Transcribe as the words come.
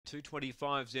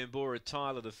225 Zambora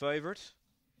Tyler, the favourite.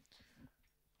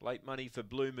 Late money for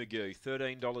Blue Magoo.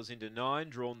 $13 into 9,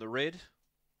 drawn the red.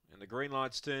 And the green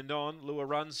light's turned on. Lure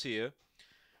runs here.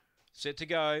 Set to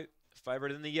go.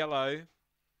 Favourite in the yellow.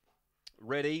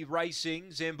 Ready, racing.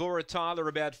 Zambora Tyler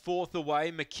about fourth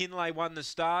away. McKinley won the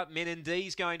start.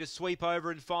 Menindee going to sweep over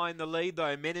and find the lead,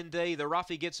 though. Menindee, the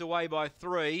roughie, gets away by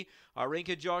 3.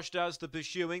 Irinka Josh does the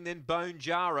pursuing. Then Bone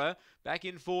Jara. Back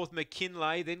in fourth,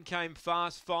 McKinley. Then came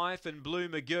Fast Fife and Blue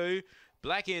Magoo.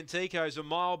 Black Antico's a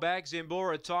mile back.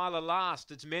 Zambora Tyler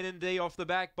last. It's Menindee off the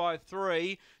back by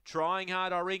 3. Trying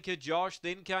hard, Irinka Josh.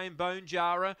 Then came Bone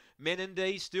Jara.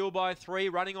 Menindee still by 3.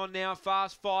 Running on now,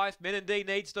 Fast Fife. Menindee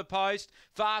needs the post.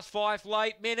 Fast Fife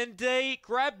late. Menindee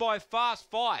grabbed by Fast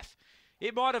Fife.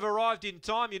 It might have arrived in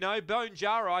time, you know. Bone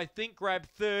Jara, I think, grabbed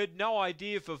third. No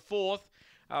idea for fourth.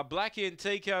 Black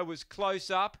Antico was close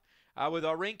up with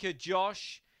Irinka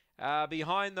Josh.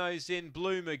 Behind those then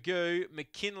Blue Magoo,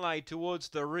 McKinley towards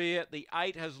the rear. The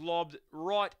 8 has lobbed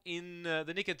right in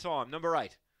the nick of time. Number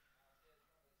 8.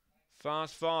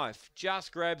 Fast Fife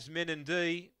just grabs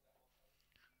Menindee,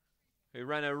 who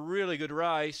ran a really good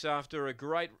race after a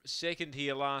great second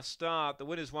here last start. The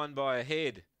winner's won by a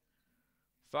head.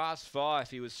 Fast Fife,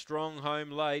 he was strong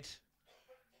home late.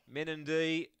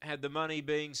 Menindee had the money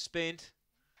being spent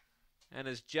and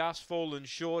has just fallen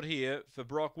short here for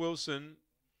Brock Wilson.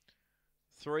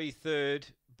 3 third,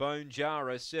 Bone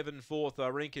Jara, 7 fourth,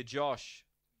 Irinka Josh.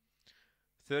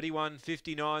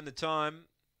 31.59 the time.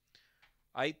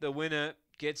 8 the winner,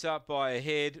 gets up by a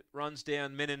head, runs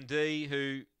down Menindee,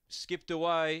 who skipped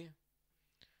away,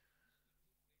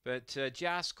 but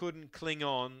just couldn't cling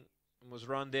on and was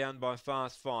run down by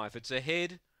Fast Fife. It's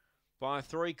ahead by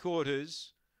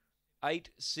 3/4. 8,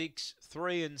 6,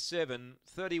 3 and 7.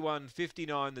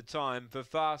 31.59 the time for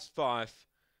Fast Fife,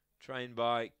 trained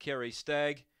by Kerry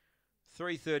Stagg.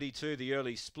 3:32 the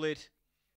early split.